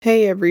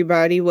Hey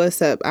everybody,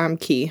 what's up? I'm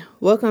Key.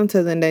 Welcome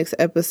to the next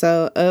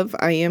episode of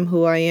I Am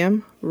Who I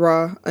Am,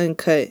 raw,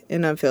 uncut,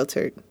 and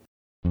unfiltered.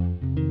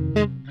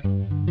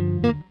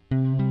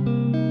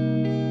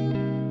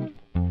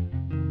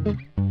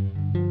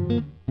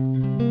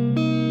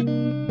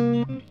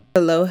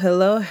 Hello,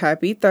 hello,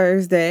 happy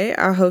Thursday.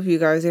 I hope you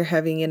guys are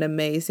having an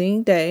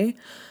amazing day.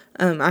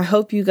 I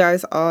hope you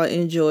guys all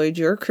enjoyed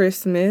your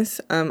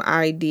Christmas.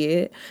 I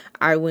did.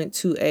 I went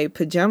to a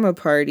pajama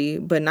party,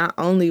 but not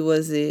only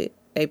was it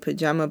a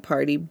pajama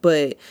party,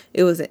 but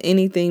it was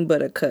anything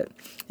but a cut.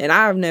 And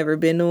I've never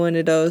been to one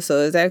of those,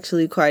 so it's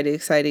actually quite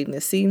exciting to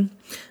see.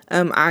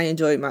 I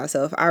enjoyed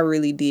myself. I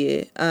really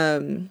did.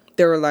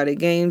 There were a lot of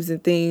games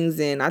and things,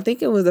 and I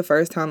think it was the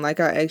first time I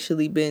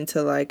actually been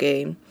to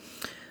a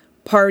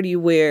party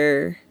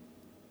where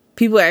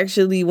people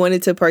actually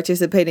wanted to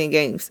participate in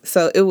games.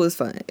 So it was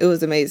fun. It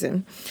was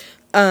amazing.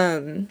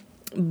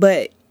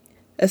 But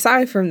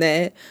aside from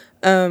that,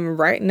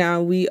 right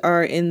now we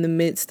are in the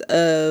midst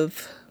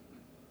of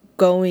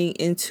going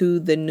into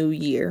the new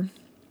year.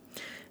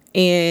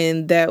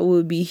 And that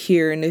will be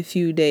here in a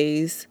few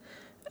days.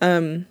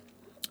 And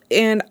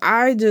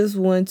I just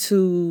want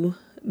to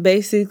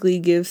basically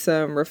give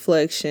some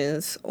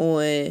reflections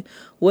on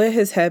what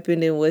has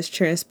happened and what's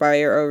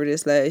transpired over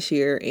this last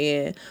year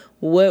and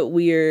what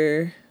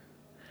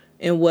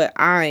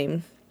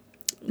I'm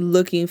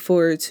looking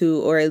forward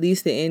to, or at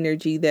least the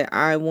energy that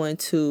I want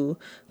to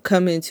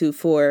come into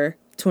for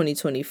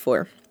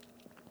 2024.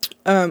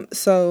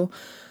 So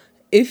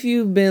if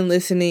you've been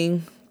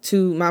listening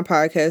to my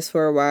podcast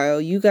for a while,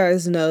 you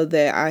guys know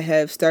that I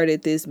have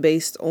started this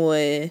based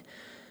on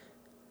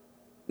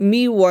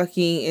me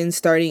walking and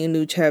starting a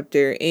new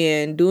chapter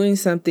and doing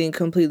something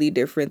completely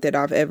different that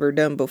I've ever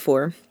done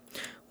before.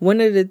 One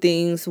of the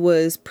things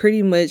was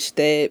pretty much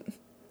that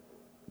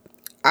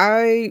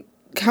I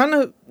kind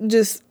of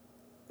just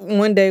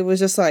one day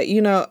was just like,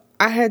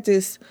 I had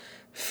this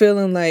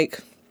feeling like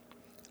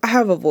I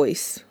have a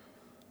voice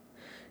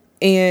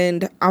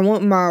and I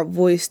want my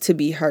voice to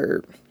be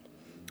heard.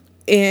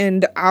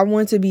 And I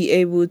want to be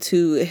able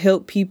to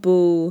help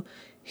people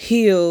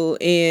heal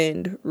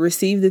and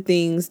receive the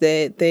things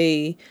that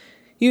they,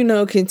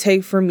 can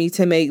take from me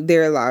to make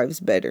their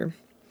lives better.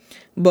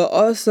 But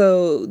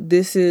also,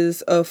 this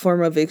is a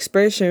form of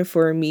expression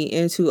for me,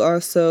 and to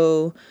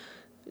also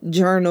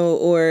journal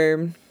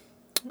or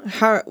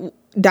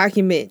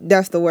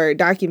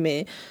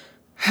document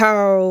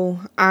how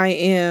I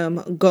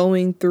am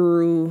going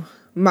through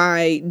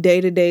my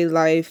day-to-day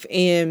life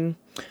and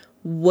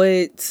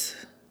what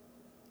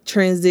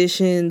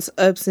transitions,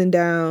 ups and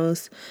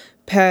downs,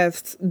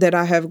 paths that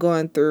I have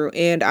gone through.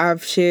 And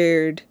I've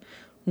shared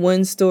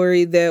one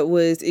story that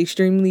was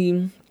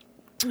extremely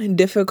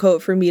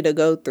difficult for me to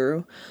go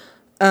through.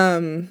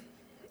 And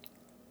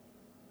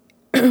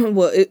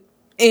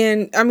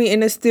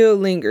it still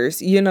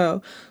lingers,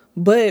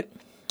 but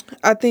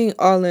I think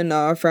all in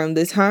all, from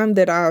the time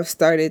that I've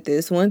started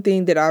this, one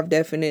thing that I've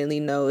definitely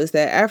know is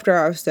that after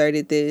I've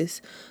started this,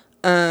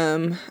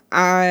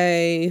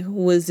 I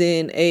was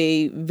in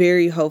a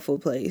very hopeful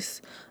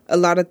place. A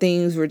lot of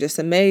things were just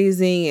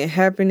amazing and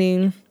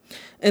happening.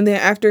 And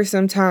then after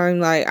some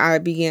time, I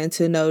began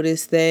to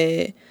notice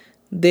that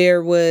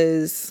there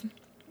was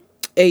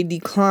a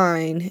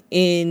decline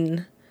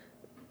in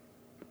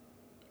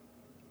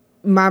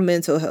my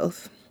mental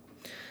health.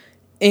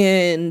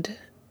 And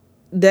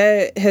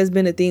that has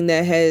been a thing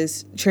that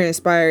has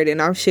transpired,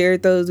 and I've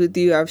shared those with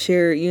you. I've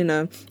shared,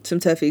 some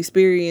tough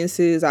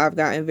experiences. I've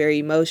gotten very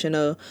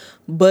emotional,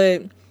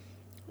 but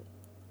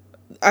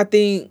I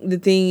think the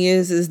thing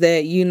is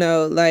that,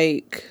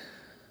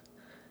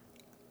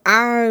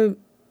 I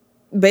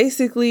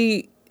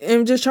basically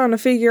am just trying to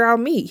figure out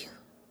me,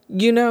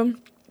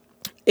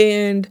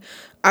 and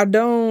I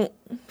don't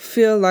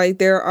feel like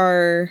there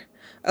are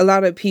a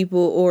lot of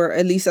people, or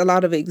at least a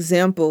lot of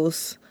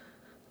examples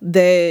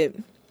that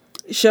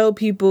show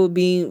people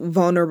being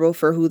vulnerable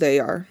for who they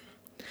are.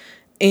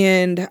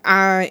 And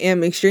I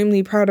am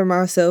extremely proud of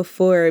myself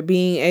for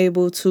being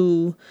able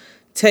to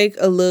take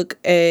a look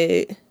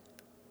at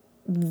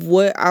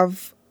what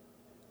I've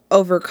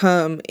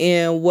overcome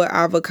and what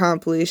I've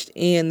accomplished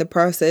in the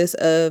process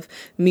of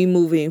me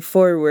moving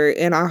forward.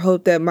 And I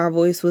hope that my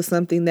voice was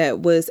something that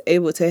was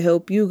able to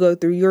help you go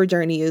through your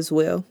journey as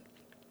well.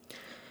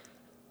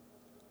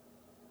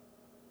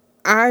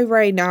 I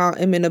right now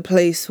am in a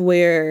place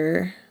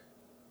where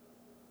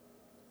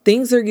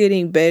things are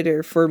getting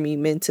better for me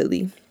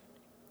mentally.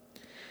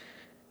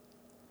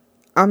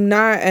 I'm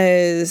not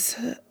as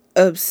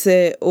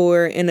upset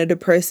or in a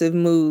depressive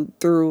mood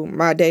through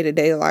my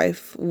day-to-day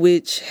life,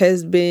 which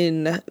has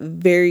been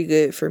very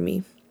good for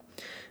me,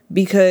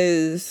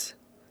 because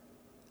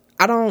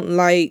I don't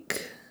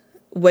like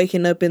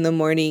waking up in the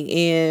morning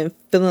and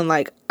feeling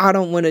like I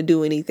don't want to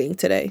do anything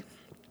today.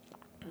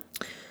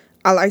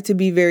 I like to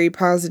be very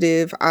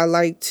positive. I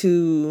like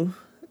to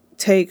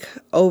take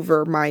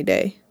over my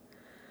day.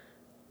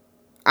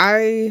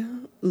 I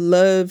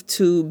love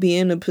to be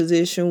in a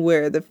position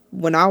where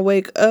when I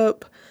wake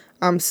up,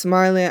 I'm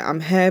smiling, I'm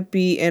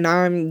happy, and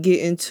I'm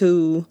getting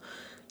to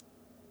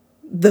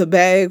the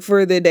bag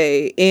for the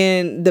day.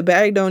 And the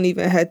bag don't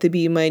even have to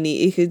be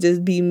money. It could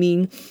just be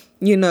me,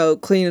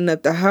 cleaning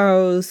up the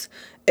house,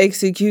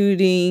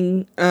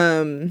 executing,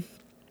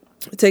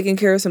 taking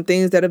care of some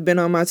things that have been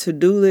on my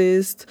to-do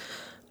list,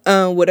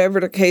 whatever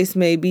the case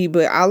may be.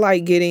 But I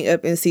like getting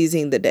up and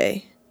seizing the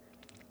day.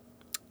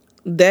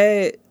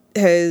 That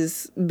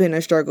has been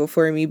a struggle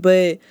for me.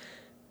 But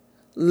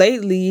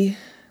lately,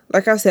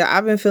 like I said,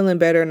 I've been feeling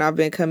better and I've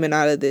been coming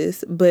out of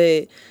this.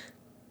 But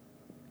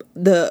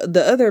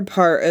the other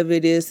part of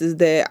it is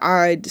that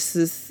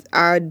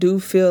I do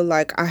feel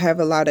like I have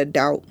a lot of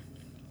doubt.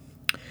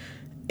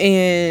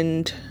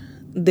 And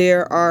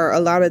there are a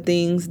lot of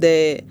things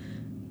that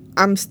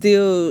I'm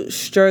still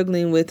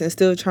struggling with and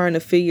still trying to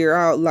figure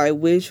out, like,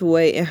 which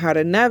way and how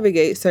to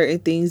navigate certain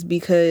things,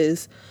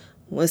 because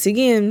once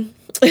again,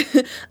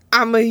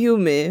 I'm a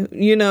human.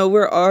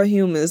 We're all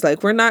humans.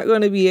 Like, we're not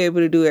going to be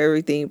able to do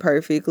everything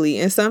perfectly.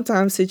 And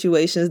sometimes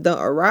situations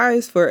don't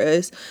arise for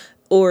us,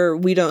 or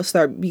we don't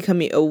start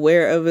becoming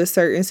aware of a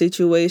certain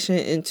situation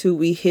until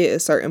we hit a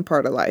certain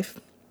part of life.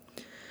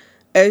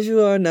 As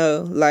you all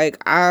know,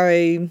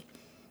 I'm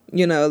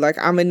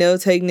a nail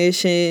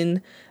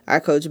technician. I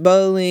coach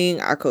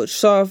bowling. I coach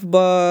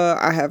softball.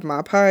 I have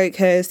my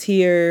podcast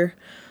here.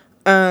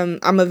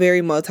 I'm a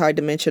very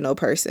multidimensional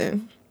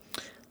person.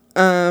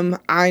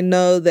 I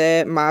know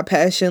that my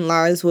passion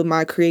lies with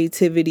my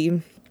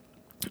creativity.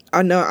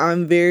 I know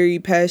I'm very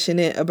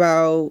passionate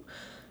about,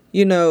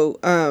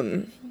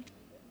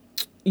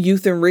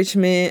 youth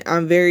enrichment.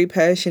 I'm very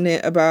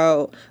passionate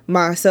about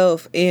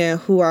myself and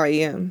who I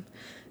am.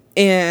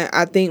 And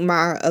I think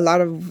a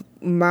lot of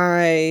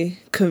my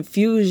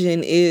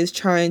confusion is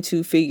trying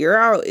to figure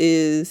out,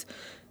 is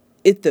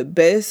it the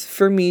best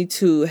for me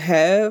to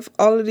have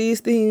all of these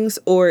things,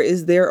 or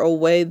is there a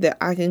way that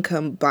I can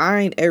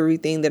combine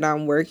everything that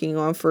I'm working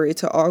on for it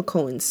to all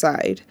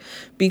coincide?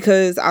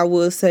 Because I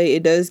will say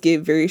it does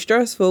get very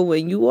stressful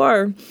when you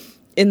are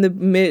in the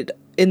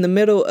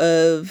middle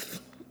of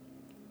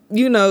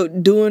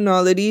doing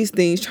all of these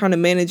things, trying to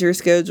manage your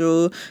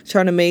schedule,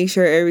 trying to make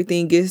sure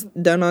everything gets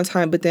done on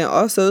time, but then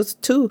also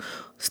too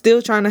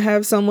still trying to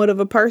have somewhat of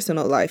a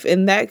personal life,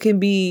 and that can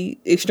be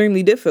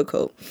extremely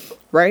difficult,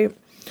 right?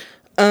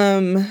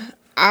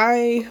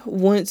 I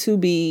want to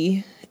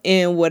be,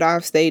 and what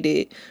I've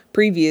stated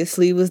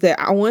previously was that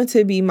I want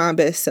to be my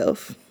best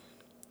self.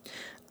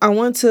 I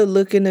want to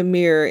look in the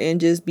mirror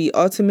and just be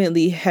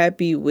ultimately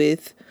happy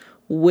with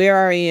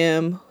where I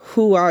am,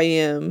 who I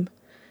am,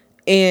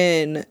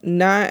 and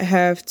not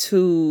have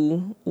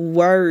to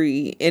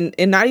worry and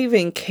not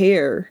even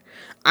care,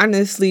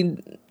 honestly,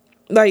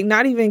 like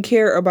not even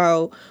care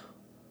about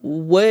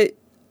what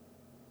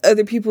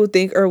other people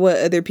think or what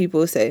other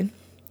people say.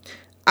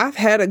 I've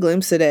had a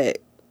glimpse of that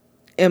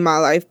in my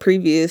life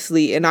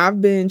previously, and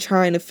I've been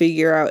trying to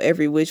figure out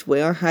every which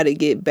way on how to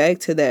get back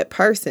to that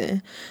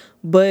person.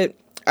 But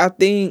I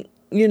think,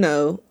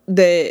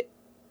 that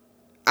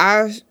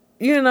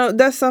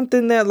that's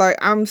something that, like,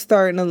 I'm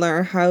starting to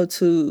learn how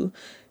to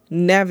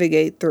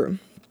navigate through.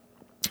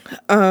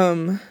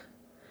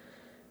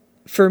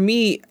 For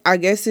me, I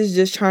guess it's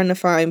just trying to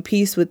find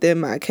peace within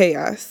my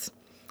chaos.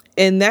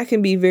 And that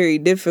can be very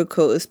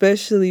difficult,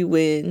 especially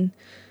when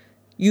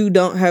you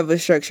don't have a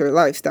structured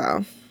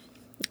lifestyle.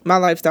 My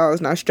lifestyle is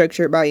not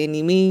structured by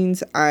any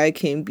means. I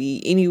can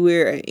be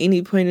anywhere at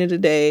any point of the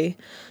day.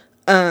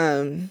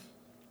 And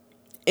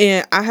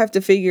I have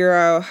to figure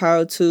out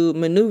how to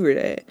maneuver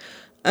that.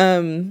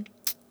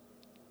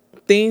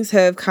 Things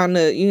have kind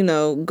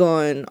of,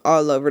 gone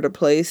all over the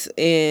place,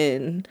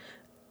 and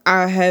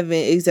I haven't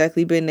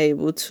exactly been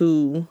able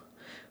to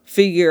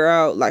figure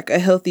out like a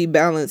healthy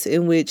balance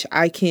in which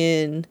I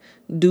can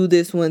do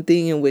this one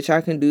thing, in which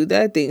I can do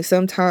that thing.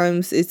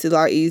 Sometimes it's a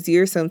lot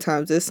easier,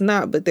 sometimes it's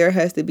not, but there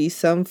has to be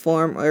some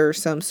form or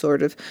some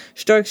sort of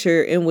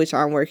structure in which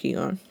I'm working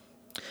on.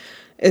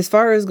 As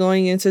far as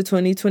going into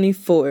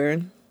 2024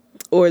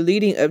 or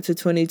leading up to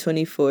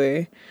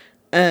 2024,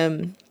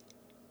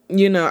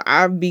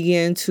 I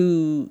began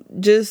to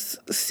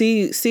just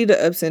see the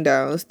ups and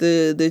downs,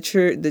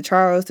 the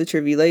trials, the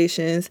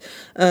tribulations.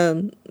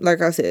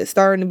 Like I said,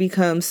 starting to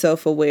become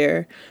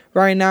self-aware.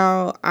 Right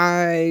now,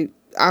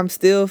 I'm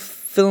still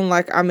feeling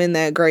like I'm in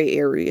that gray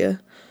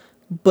area.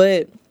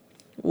 But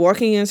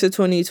walking into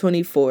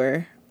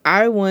 2024,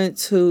 I want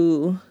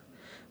to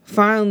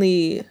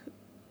finally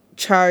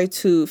try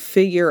to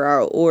figure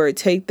out or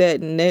take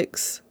that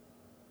next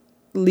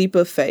leap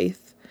of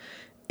faith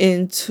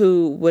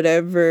into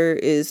whatever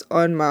is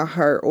on my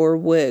heart or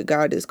what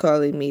God is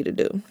calling me to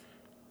do.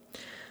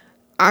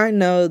 I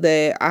know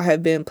that I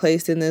have been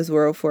placed in this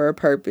world for a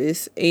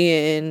purpose,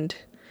 and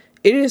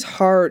it is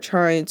hard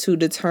trying to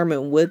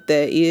determine what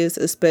that is,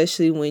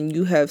 especially when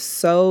you have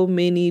so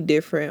many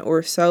different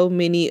or so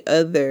many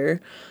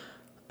other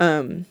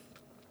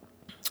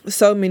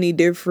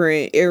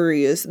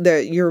areas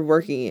that you're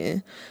working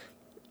in.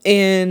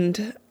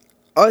 And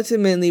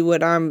ultimately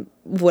what I'm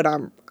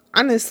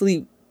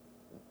honestly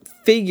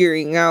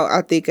figuring out,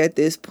 I think, at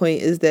this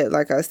point is that,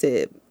 like I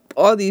said,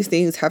 all these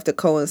things have to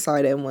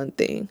coincide in one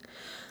thing.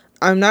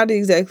 I'm not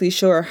exactly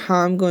sure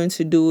how I'm going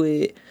to do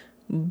it,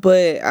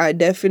 but I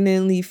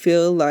definitely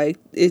feel like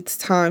it's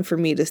time for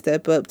me to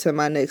step up to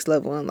my next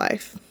level in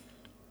life.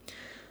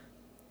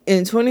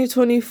 In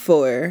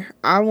 2024,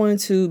 I want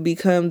to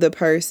become the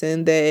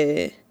person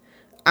that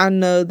I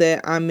know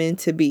that I'm meant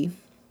to be.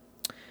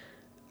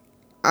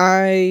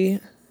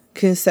 I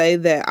can say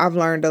that I've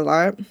learned a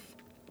lot.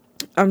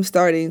 I'm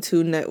starting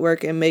to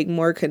network and make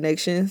more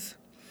connections.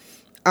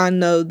 I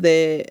know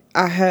that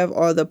I have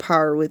all the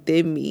power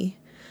within me.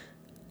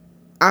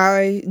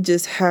 I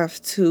just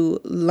have to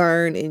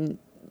learn and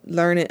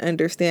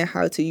understand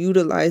how to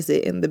utilize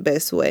it in the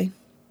best way.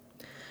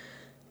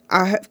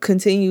 I have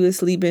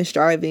continuously been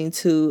striving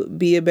to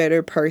be a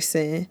better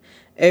person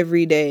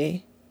every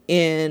day,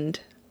 and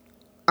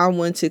I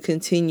want to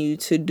continue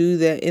to do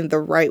that in the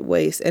right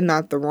ways and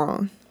not the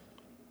wrong.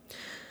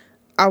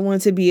 I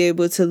want to be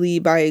able to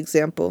lead by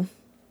example.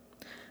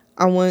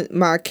 I want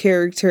my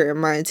character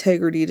and my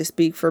integrity to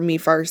speak for me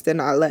first and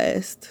not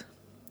last.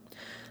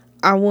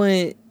 I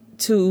want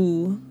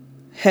to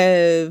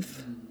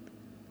have,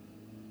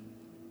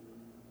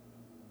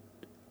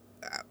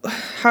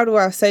 how do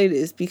I say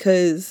this?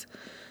 Because,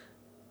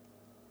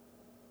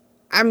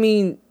 I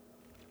mean,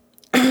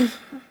 I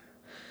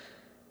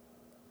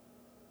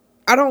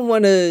don't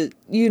want to,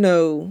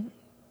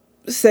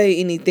 say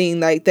anything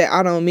like that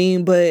I don't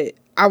mean, but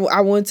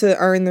I want to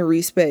earn the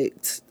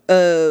respect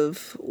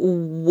of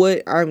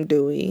what I'm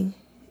doing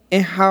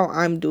and how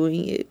I'm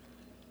doing it.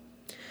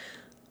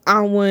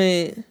 I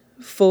want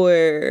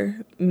for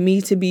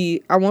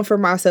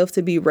myself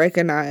to be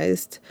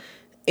recognized,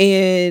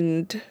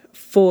 and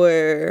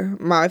for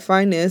my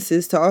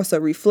finances to also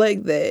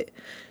reflect that.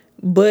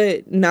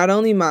 But not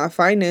only my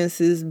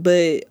finances,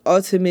 but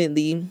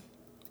ultimately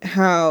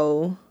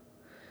how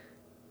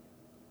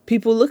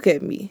people look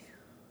at me.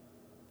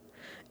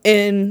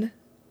 And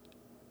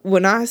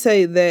when I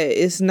say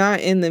that, it's not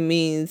in the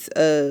means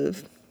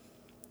of,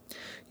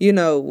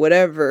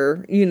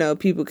 whatever,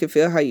 people can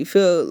feel how you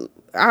feel.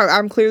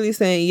 I'm clearly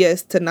saying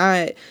yes to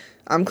not.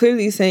 I'm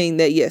clearly saying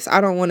that, yes,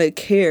 I don't want to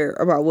care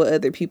about what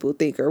other people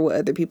think or what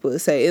other people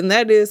say. And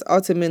that is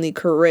ultimately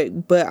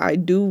correct. But I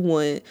do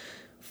want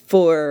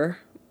for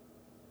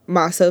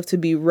myself to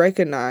be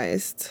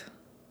recognized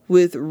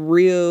with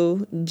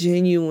real,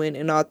 genuine,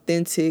 and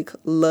authentic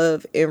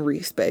love and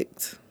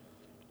respect.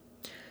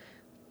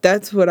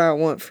 That's what I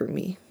want for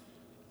me.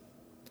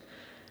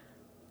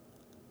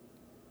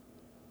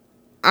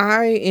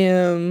 I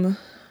am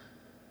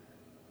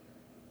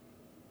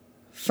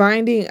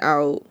finding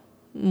out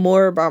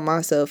more about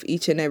myself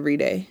each and every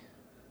day.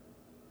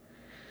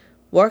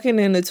 Walking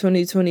into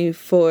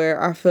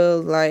 2024, I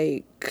feel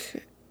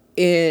like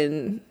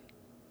I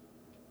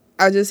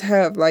just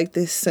have like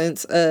this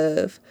sense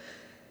of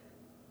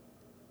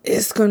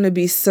it's going to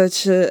be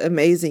such an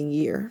amazing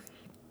year.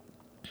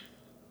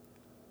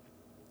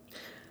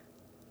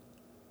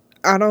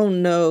 I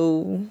don't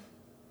know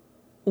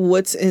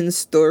what's in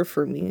store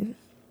for me,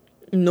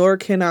 nor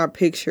can I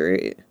picture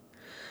it.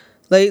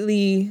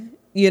 Lately,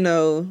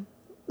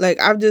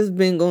 I've just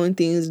been going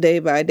things day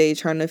by day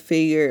trying to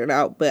figure it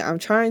out, but I'm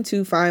trying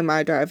to find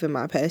my drive and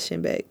my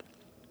passion back.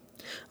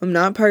 I'm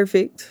not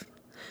perfect,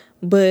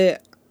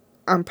 but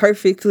I'm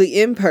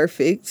perfectly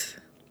imperfect.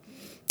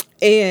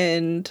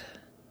 And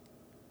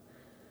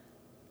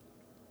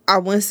I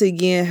once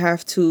again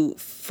have to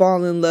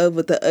fall in love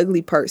with the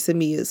ugly parts of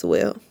me as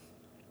well.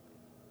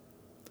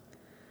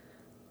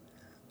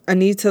 I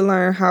need to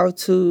I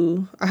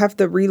have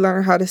to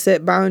relearn how to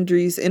set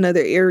boundaries in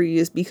other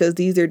areas because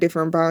these are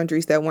different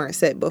boundaries that weren't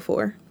set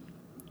before.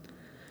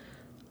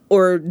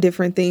 Or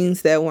different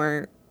things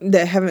that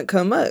haven't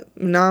come up.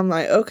 Now I'm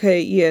like,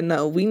 okay, yeah,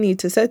 no, we need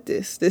to set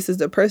this. This is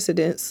the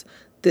precedence.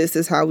 This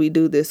is how we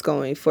do this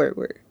going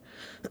forward.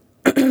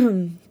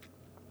 I'm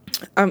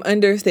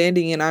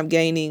understanding and I'm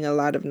gaining a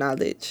lot of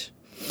knowledge.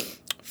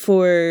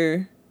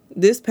 For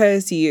this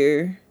past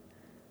year,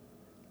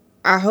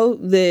 I hope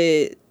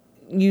that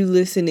you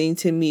listening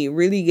to me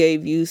really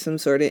gave you some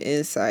sort of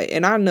insight.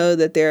 And I know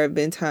that there have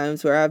been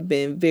times where I've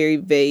been very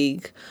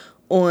vague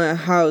on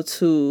how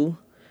to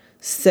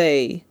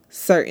say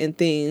certain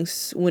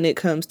things when it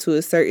comes to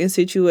a certain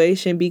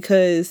situation,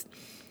 because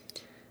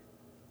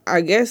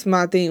I guess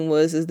my thing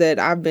is that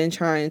I've been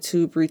trying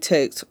to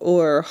protect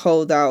or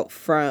hold out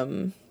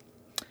from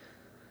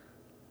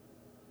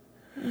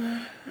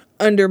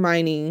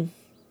undermining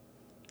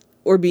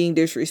or being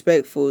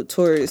disrespectful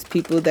towards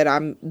people that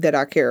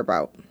I care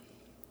about.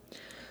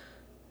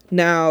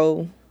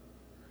 Now,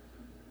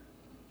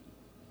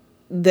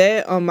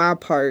 that on my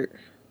part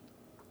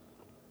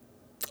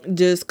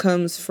just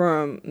comes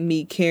from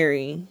me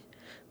caring,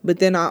 but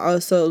then I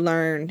also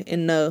learned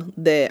and know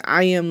that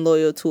I am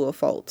loyal to a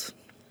fault.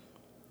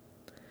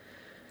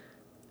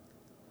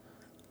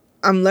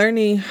 I'm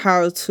learning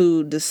how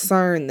to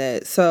discern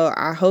that, so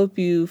I hope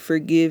you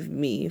forgive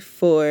me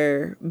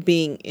for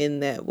being in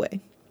that way.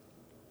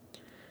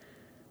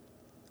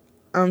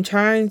 I'm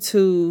trying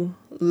to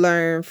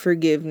learn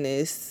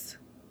forgiveness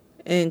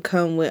and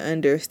come with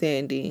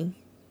understanding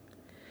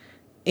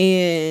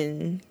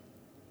and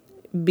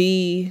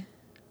be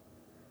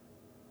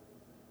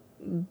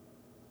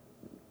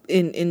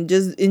and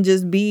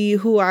just be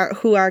who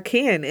I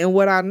can and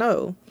what I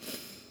know.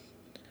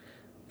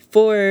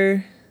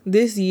 For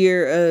this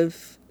year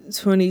of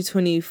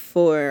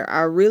 2024,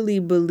 I really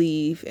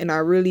believe and I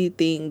really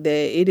think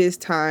that it is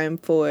time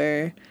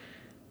for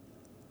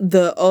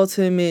the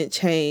ultimate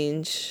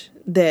change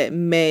that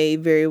may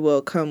very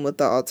well come with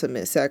the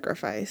ultimate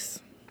sacrifice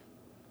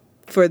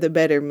for the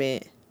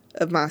betterment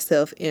of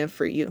myself and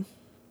for you.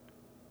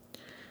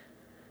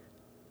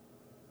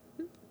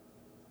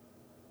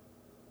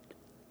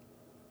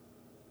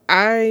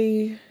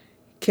 I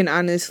can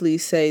honestly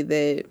say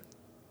that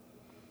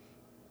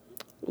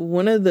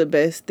one of the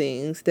best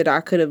things that I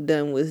could have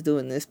done was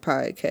doing this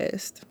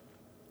podcast.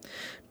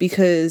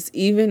 Because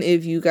even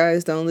if you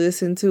guys don't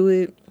listen to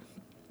it,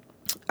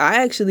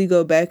 I actually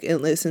go back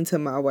and listen to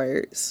my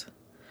words.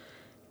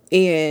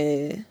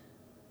 And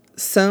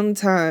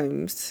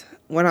sometimes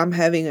when I'm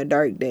having a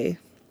dark day,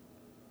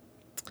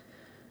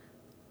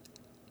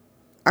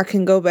 I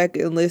can go back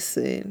and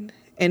listen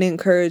and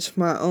encourage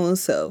my own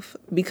self.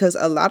 Because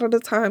a lot of the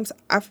times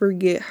I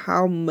forget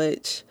how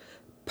much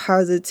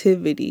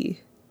positivity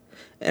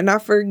and I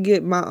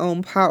forget my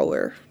own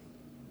power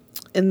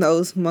in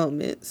those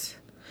moments.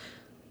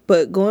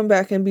 But going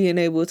back and being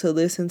able to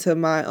listen to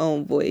my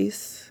own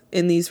voice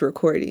in these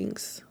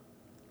recordings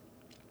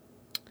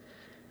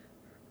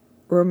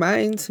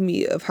reminds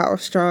me of how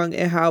strong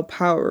and how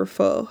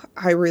powerful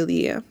I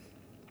really am.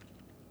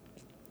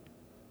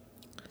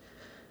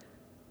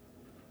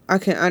 I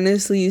can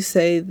honestly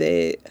say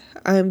that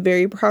I am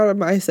very proud of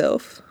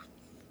myself.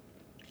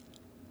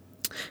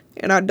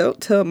 And I don't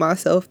tell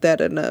myself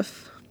that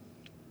enough.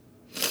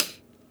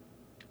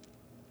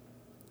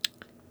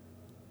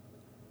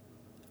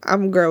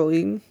 I'm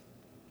growing.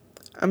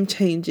 I'm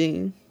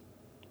changing.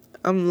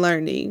 I'm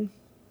learning.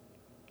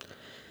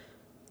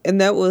 And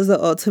that was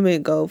the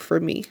ultimate goal for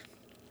me.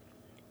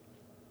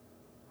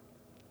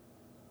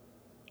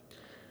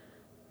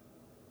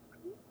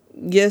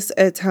 Yes,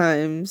 at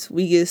times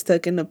we get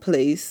stuck in a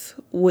place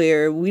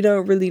where we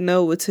don't really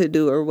know what to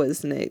do or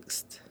what's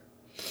next.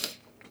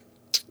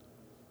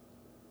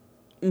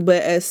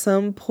 But at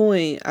some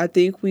point, I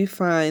think we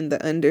find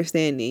the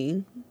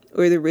understanding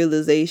or the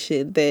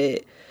realization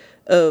that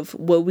of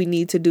what we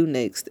need to do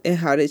next and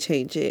how to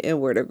change it and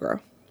where to grow.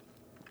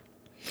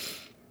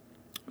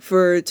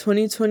 For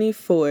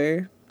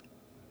 2024,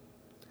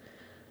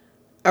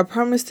 I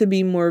promise to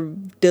be more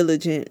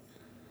diligent.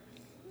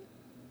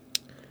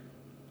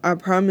 I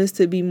promise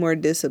to be more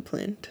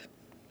disciplined.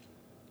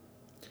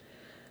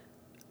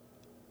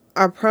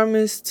 I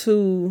promise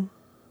to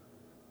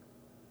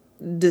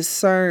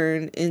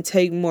discern and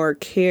take more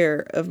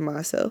care of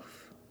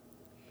myself.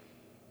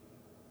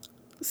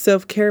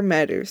 Self-care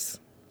matters.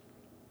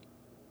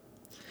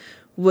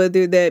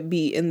 Whether that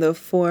be in the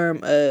form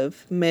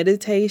of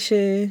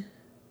meditation,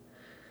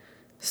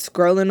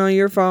 scrolling on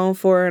your phone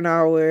for an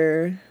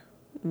hour,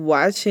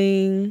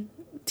 watching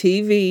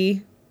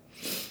TV,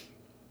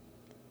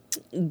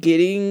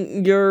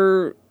 getting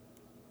your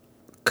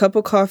cup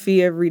of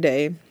coffee every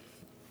day,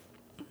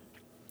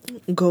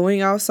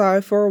 going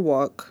outside for a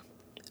walk,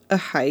 a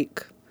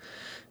hike,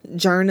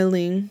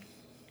 journaling,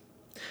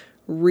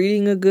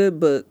 reading a good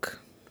book,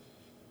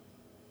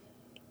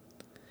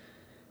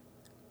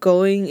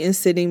 going and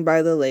sitting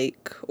by the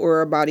lake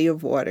or a body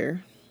of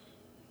water,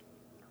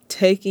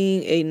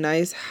 taking a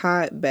nice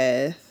hot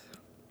bath,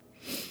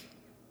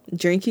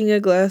 drinking a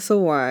glass of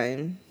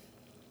wine,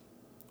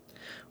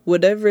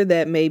 whatever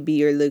that may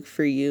be or look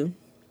for you.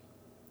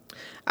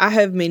 I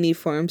have many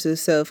forms of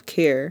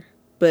self-care,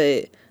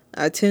 but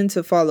I tend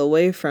to fall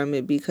away from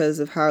it because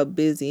of how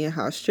busy and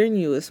how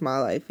strenuous my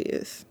life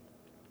is.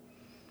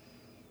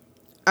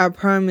 I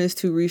promise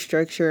to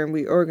restructure and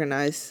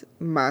reorganize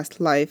my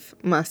life,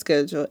 my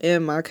schedule,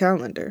 and my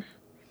calendar.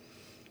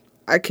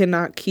 I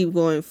cannot keep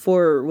going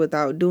forward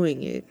without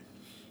doing it.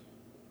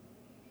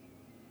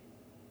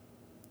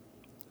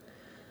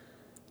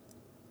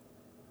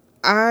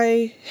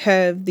 I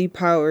have the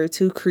power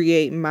to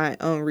create my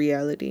own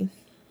reality.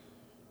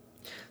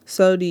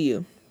 So do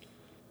you.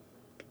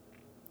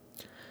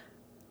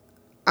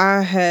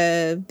 I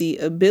have the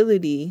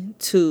ability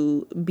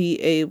to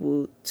be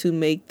able to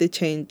make the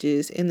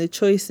changes and the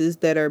choices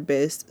that are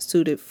best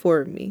suited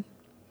for me.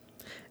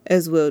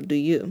 As well do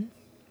you.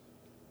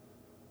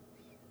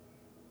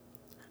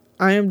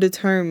 I am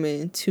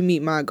determined to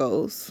meet my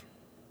goals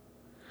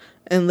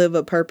and live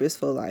a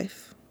purposeful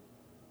life.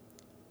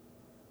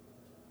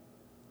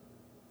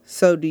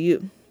 So do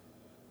you.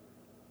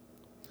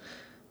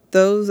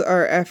 Those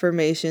are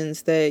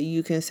affirmations that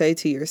you can say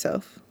to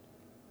yourself.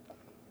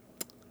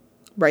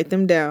 Write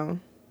them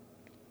down.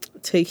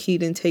 Take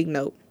heed and take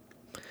note.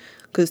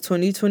 Because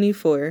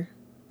 2024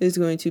 is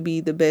going to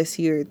be the best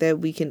year that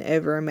we can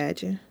ever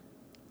imagine.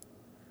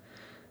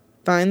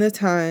 Find the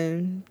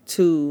time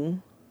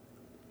to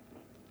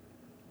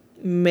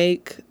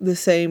make the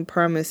same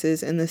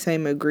promises and the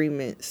same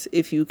agreements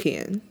if you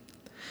can.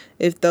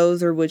 If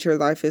those are what your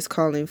life is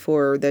calling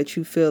for, or that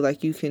you feel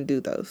like you can do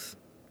those.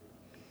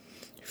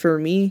 For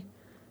me,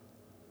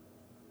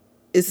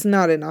 it's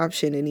not an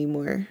option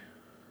anymore.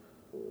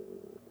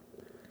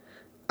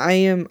 I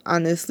am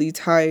honestly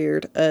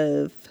tired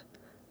of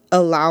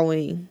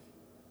allowing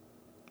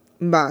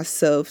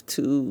myself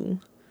to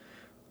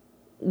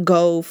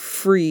go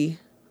free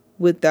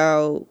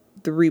without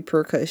the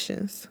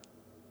repercussions.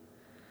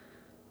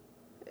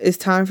 It's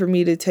time for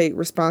me to take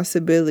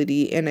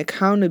responsibility and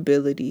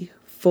accountability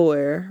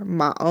for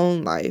my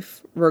own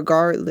life,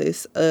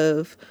 regardless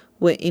of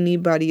what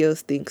anybody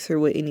else thinks or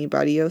what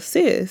anybody else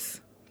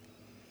says.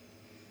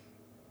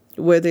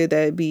 Whether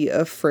that be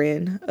a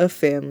friend, a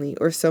family,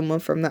 or someone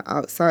from the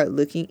outside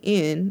looking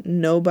in,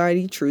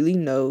 nobody truly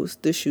knows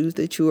the shoes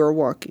that you are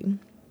walking.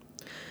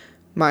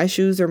 My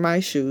shoes are my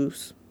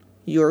shoes.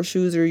 Your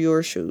shoes are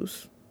your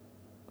shoes.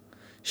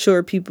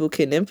 Sure, people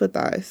can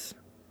empathize,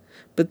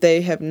 but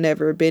they have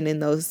never been in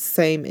those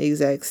same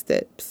exact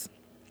steps.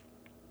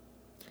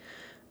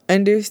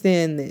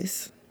 Understand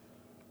this.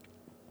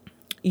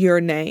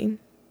 Your name,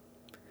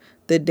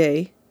 the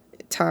day,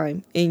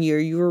 time, and year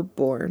you were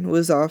born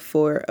was all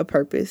for a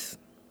purpose.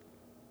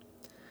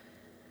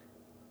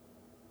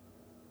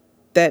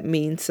 That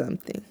means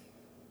something.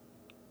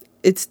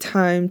 It's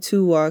time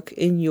to walk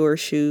in your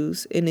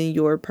shoes and in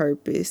your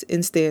purpose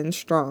and stand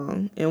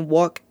strong and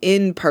walk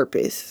in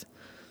purpose.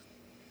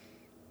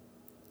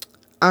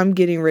 I'm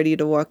getting ready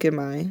to walk in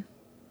mine.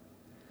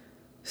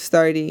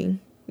 Starting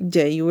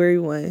January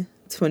 1,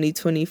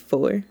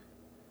 2024.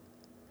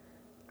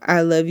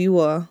 I love you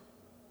all.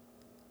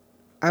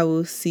 I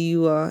will see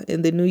you all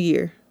in the new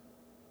year.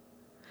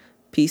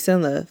 Peace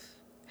and love.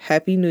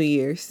 Happy New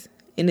Year's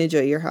and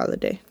enjoy your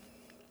holiday.